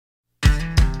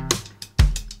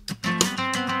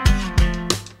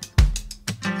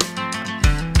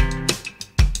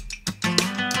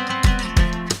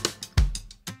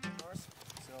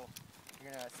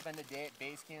day at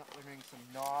base camp learning some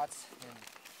knots and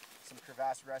some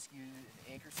crevasse rescue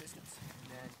and anchor systems.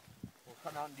 And then we'll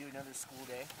come out and do another school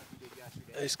day like we did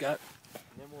yesterday. Hey Scott. And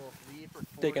then we'll leave for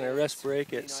 4 taking a rest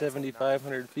break at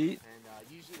 7,500 feet. And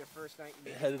usually the first night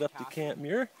you headed up to Camp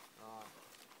Muir.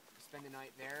 Spend the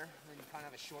night there, and then you kind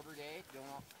of have a shorter day going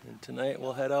up. And tonight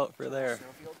we'll head out for there.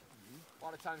 Snowfield. A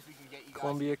lot of times we can get you guys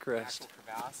Columbia Crest. actual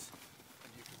crevasse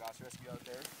and do crevasse rescue out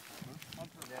there. And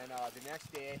then the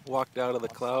next day, walked out of the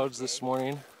clouds this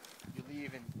morning. You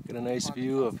leave and get a nice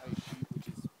view of which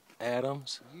is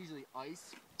Adams, usually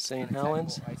ice, St.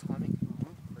 Helens. Ice climbing.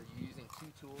 Or you're using 2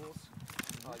 tools.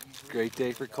 Great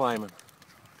day for climbing.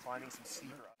 Climbing some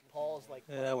steep like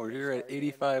yeah, we're here at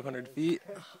 8,500 feet,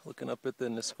 looking up at the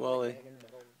Nisqually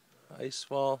ice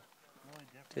wall,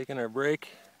 taking our break.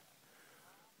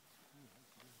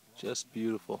 Just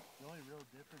beautiful.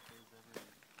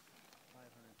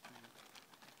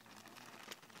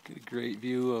 Get a great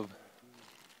view of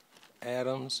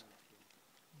Adams.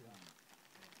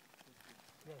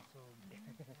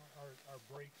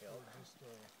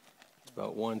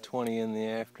 About 1:20 in the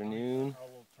afternoon.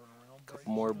 A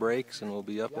couple more breaks and we'll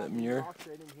be up at Muir.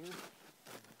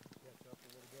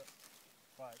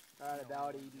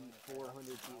 About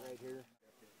 8,400 feet right here.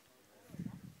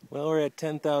 Well, we're at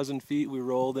 10,000 feet. We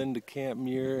rolled into Camp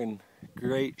Muir in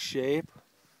great shape.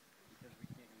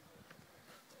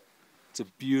 It's a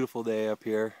beautiful day up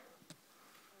here.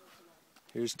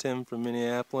 Here's Tim from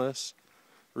Minneapolis,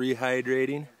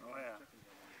 rehydrating. Oh yeah.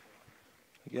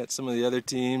 We got some of the other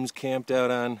teams camped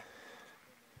out on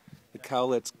the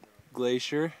Cowlitz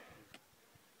Glacier.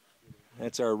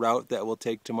 That's our route that we'll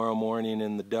take tomorrow morning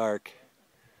in the dark.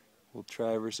 We'll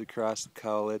traverse across the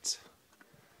Cowlitz,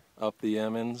 up the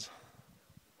Emmons,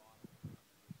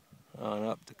 on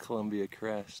up to Columbia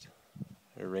Crest.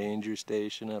 A ranger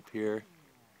station up here.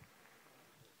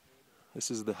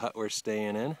 This is the hut we're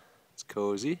staying in. It's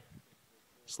cozy.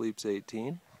 Sleeps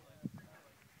 18.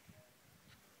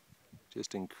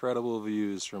 Just incredible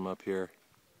views from up here.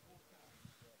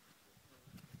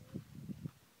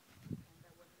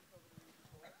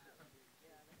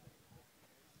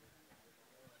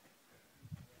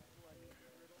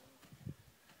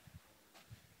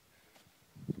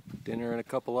 Dinner in a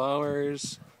couple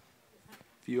hours,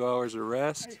 a few hours of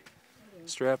rest,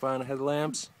 strap on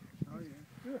headlamps,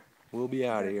 we'll be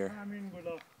out of here. I mean with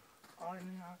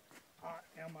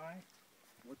RMI.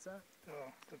 What's that?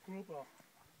 The group of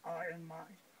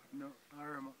RMI. No,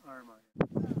 RMI.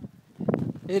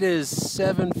 It is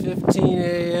 7:15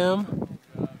 a.m.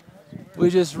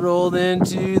 We just rolled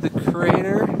into the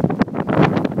crater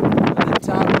at the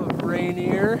top of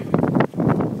Rainier.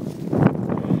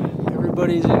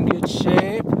 Everybody's in good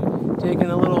shape, taking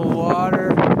a little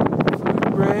water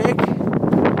food break.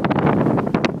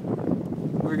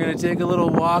 We're going to take a little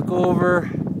walk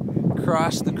over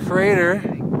across the crater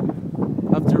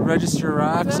up to Register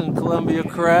Rocks and Columbia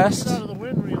Crest. Out of the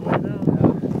wind reel right now.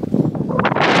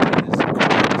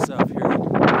 It's up here.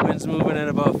 The wind's moving at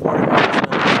about 40 miles an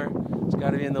hour. It's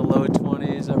got to be in the low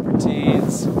 20s, upper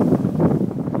teens.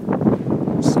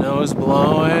 Snow's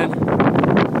blowing.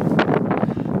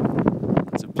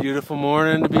 Beautiful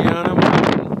morning to be on a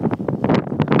mountain.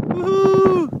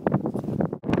 Woohoo!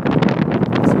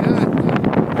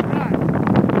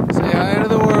 Say hi to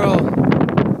the world.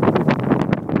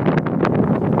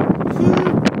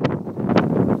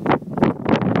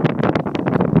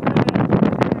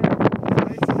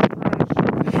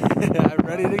 I'm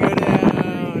ready to go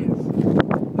down.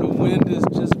 The wind is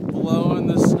just blowing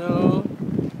the snow.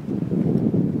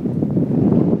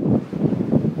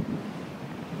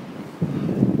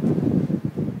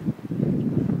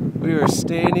 We are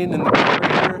standing in the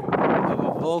crater of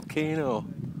a volcano.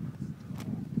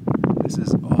 This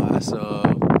is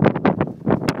awesome.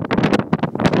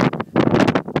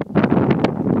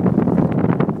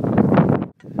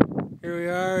 Here we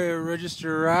are at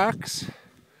Register Rocks,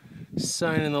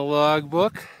 signing the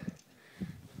logbook.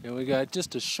 And we got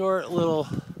just a short little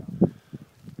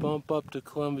bump up to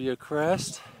Columbia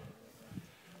Crest.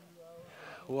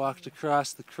 Walked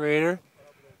across the crater,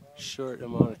 short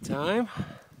amount of time.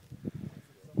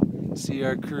 See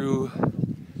our crew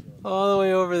all the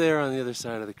way over there on the other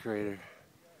side of the crater.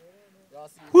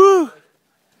 Woo!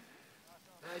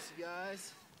 Nice, you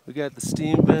guys. We got the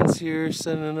steam vents here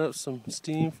sending up some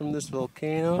steam from this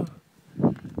volcano.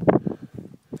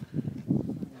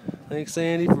 Thanks,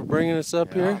 Andy, for bringing us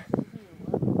up here.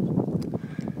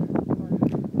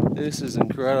 This is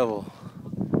incredible.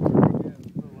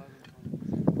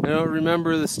 I don't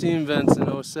remember the steam vents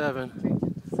in 07.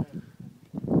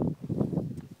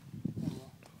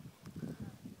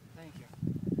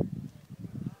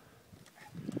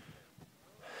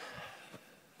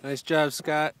 Nice job,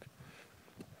 Scott.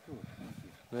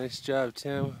 Nice job,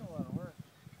 Tim.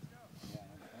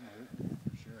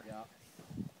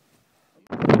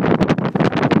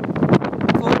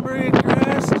 Colbury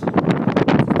Crest,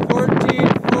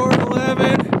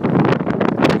 14,411.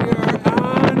 We are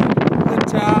on the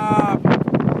top.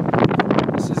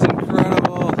 This is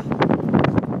incredible.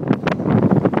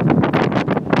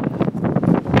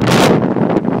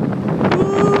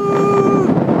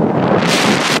 Woo!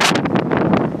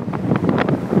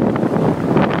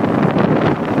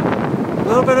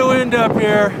 A little bit of wind up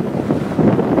here.